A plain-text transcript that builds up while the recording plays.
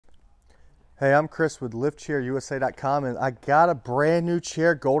Hey, I'm Chris with LiftChairUSA.com, and I got a brand new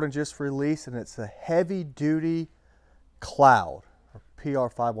chair, Golden just released, and it's a heavy duty Cloud, or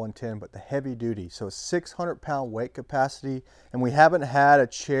PR5110, but the heavy duty. So it's 600-pound weight capacity, and we haven't had a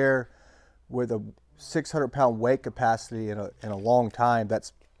chair with a 600-pound weight capacity in a long time.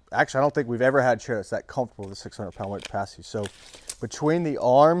 That's actually, I don't think we've ever had a chair that's that comfortable with a 600-pound weight capacity. So between the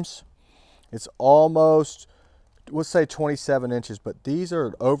arms, it's almost, let's say 27 inches, but these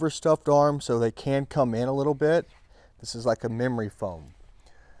are overstuffed arms, so they can come in a little bit. This is like a memory foam.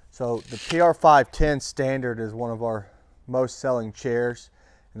 So the PR510 standard is one of our most selling chairs,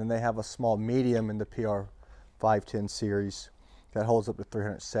 and then they have a small medium in the PR510 series that holds up to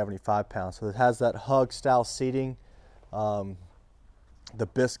 375 pounds. So it has that hug style seating, the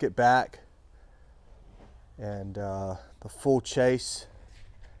biscuit back, and the full chase.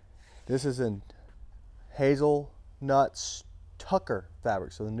 This is in hazelnut Tucker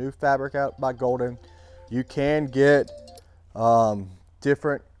fabric, so the new fabric out by Golden. You can get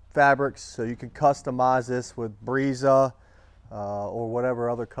different fabrics, so you can customize this with Breeza or whatever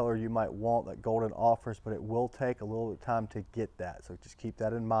other color you might want that Golden offers, but it will take a little bit of time to get that, so just keep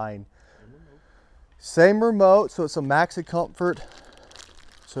that in mind. Same remote, so it's a Maxi Comfort,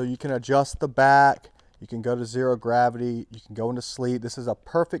 so you can adjust the back, you can go to zero gravity, you can go into sleep. This is a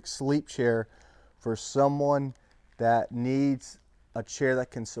perfect sleep chair for someone that needs a chair that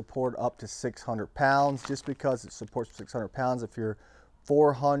can support up to 600 pounds. Just because it supports 600 pounds, if you're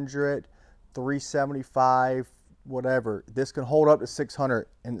 400, 375, whatever, this can hold up to 600,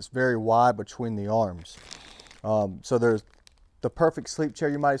 and it's very wide between the arms. So there's the perfect sleep chair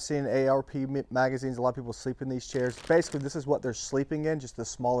you might have seen in AARP magazines. A lot of people sleep in these chairs. Basically, this is what they're sleeping in, just a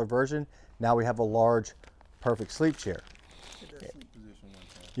smaller version. Now we have a large, perfect sleep chair.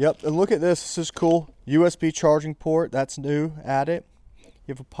 Yep, and look at this. This is cool. USB charging port, that's new, added. You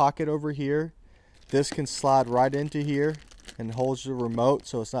have a pocket over here. This can slide right into here and holds the remote,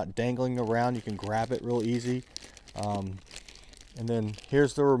 so it's not dangling around. You can grab it real easy. And then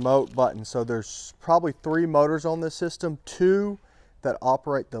here's the remote button. So there's probably 3 motors on this system, 2 that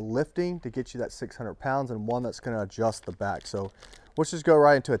operate the lifting to get you that 600 pounds, and 1 that's going to adjust the back. So let's just go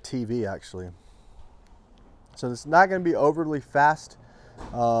right into a TV actually. So it's not going to be overly fast.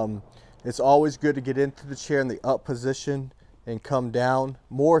 It's always good to get into the chair in the up position and come down.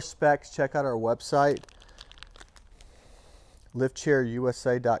 More specs, check out our website,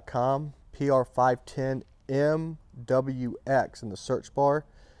 LiftChairUSA.com, PR510MWX in the search bar.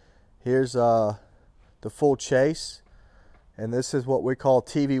 Here's the full chase, and this is what we call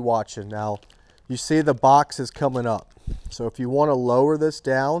TV watching. Now, you see the box is coming up. So if you want to lower this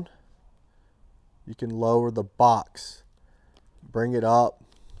down, you can lower the box. Bring it up,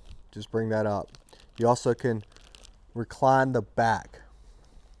 just bring that up. You also can recline the back.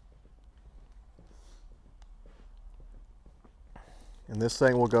 And this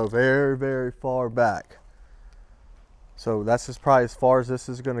thing will go very, very far back. So that's just probably as far as this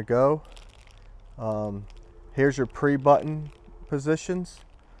is going to go. Here's your pre-button positions.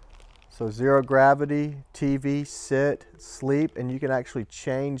 So zero gravity, TV, sit, sleep, and you can actually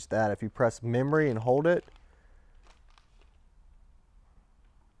change that if you press memory and hold it.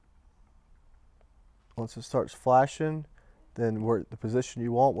 Once it starts flashing, then we're at the position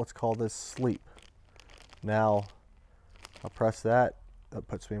you want. Let's call this sleep. Now, I'll press that. That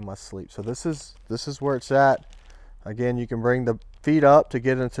puts me in my sleep. So this is where it's at. Again, you can bring the feet up to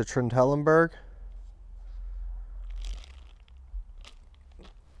get into Trentelenburg.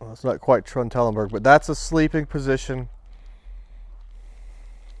 Well, it's not quite Trentelenburg, but that's a sleeping position.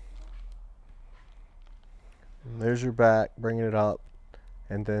 And there's your back, bringing it up,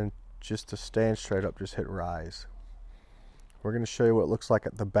 and then just to stand straight up, just hit rise. We're going to show you what it looks like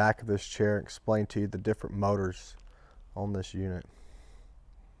at the back of this chair and explain to you the different motors on this unit.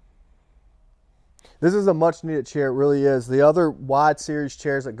 This is a much needed chair, it really is. The other wide series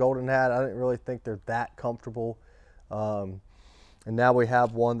chairs that Golden had, I didn't really think they're that comfortable. And now we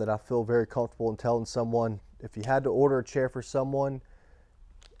have one that I feel very comfortable in telling someone, if you had to order a chair for someone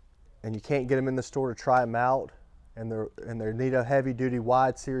and you can't get them in the store to try them out, and they need a heavy duty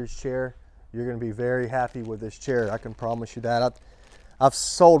wide series chair, you're going to be very happy with this chair. I can promise you that. I've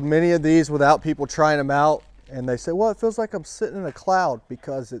sold many of these without people trying them out, and they say, well, it feels like I'm sitting in a Cloud,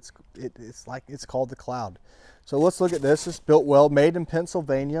 because it's called the Cloud. So let's look at this. It's built well, made in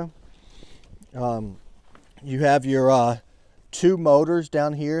Pennsylvania. You have your 2 motors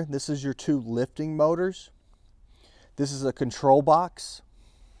down here. This is your 2 lifting motors. This is a control box.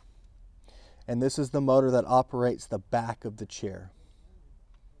 And this is the motor that operates the back of the chair.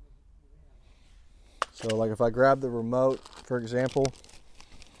 So like if I grab the remote, for example,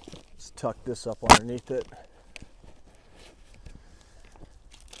 let's tuck this up underneath it.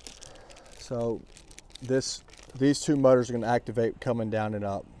 So these two motors are going to activate coming down and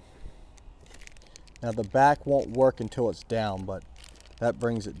up. Now the back won't work until it's down, but that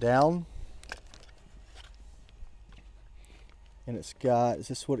brings it down. And it's got, is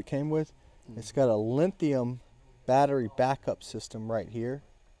this what it came with? It's got a lithium battery backup system right here.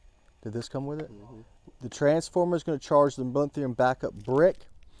 Did this come with it? The transformer is going to charge the lithium backup brick,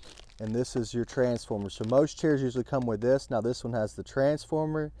 and this is your transformer. So most chairs usually come with this. Now this one has the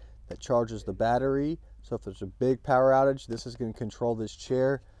transformer that charges the battery. So if there's a big power outage, this is going to control this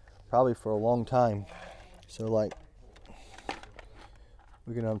chair probably for a long time. So like,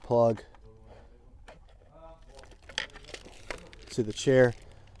 we can unplug. See, the chair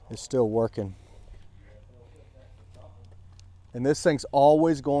is still working. And this thing's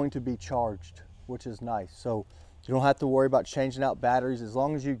always going to be charged, which is nice. So you don't have to worry about changing out batteries. As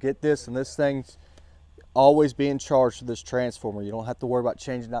long as you get this, and this thing's always being charged to this transformer. You don't have to worry about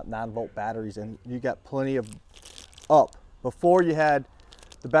changing out 9-volt batteries, and you got plenty of up. Before, you had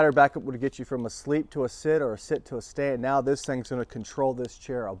the battery backup would get you from a sleep to a sit or a sit to a stand. Now this thing's going to control this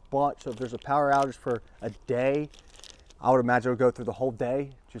chair a bunch. So if there's a power outage for a day, I would imagine it'll go through the whole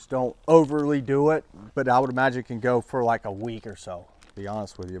day. Just don't overly do it, but I would imagine it can go for like a week or so, to be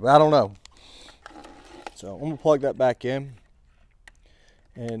honest with you, but I don't know. So I'm gonna plug that back in,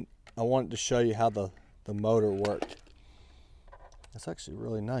 and I wanted to show you how the motor worked. That's actually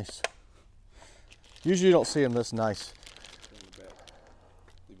really nice. Usually you don't see them this nice.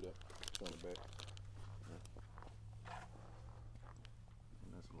 Leave it up. It's on the back.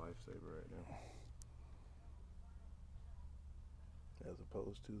 That's a lifesaver right now. As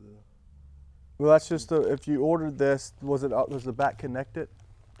opposed to the... Well, that's just the, if you ordered this, was the back connected?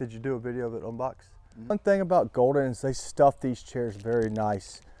 Did you do a video of it unboxed? One thing about Golden is they stuff these chairs very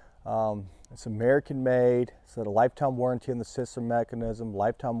nice. It's American made, it's got a lifetime warranty on the system mechanism,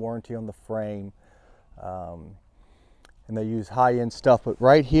 lifetime warranty on the frame, and they use high-end stuff. But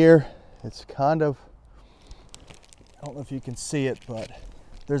right here, it's kind of, I don't know if you can see it, but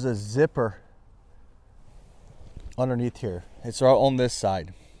there's a zipper underneath here. It's right on this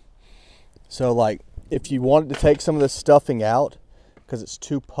side. So like, if you wanted to take some of this stuffing out because it's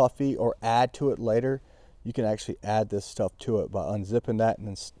too puffy or add to it later, you can actually add this stuff to it by unzipping that and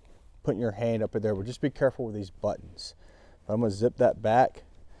then putting your hand up in there. But just be careful with these buttons. But I'm going to zip that back,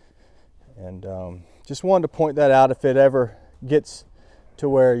 and just wanted to point that out. If it ever gets to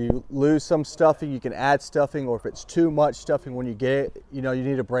where you lose some stuffing, you can add stuffing, or if it's too much stuffing when you get it, you know, you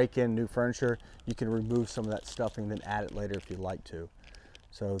need to break in new furniture, you can remove some of that stuffing, then add it later if you'd like to.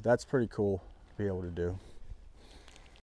 So that's pretty cool to be able to do.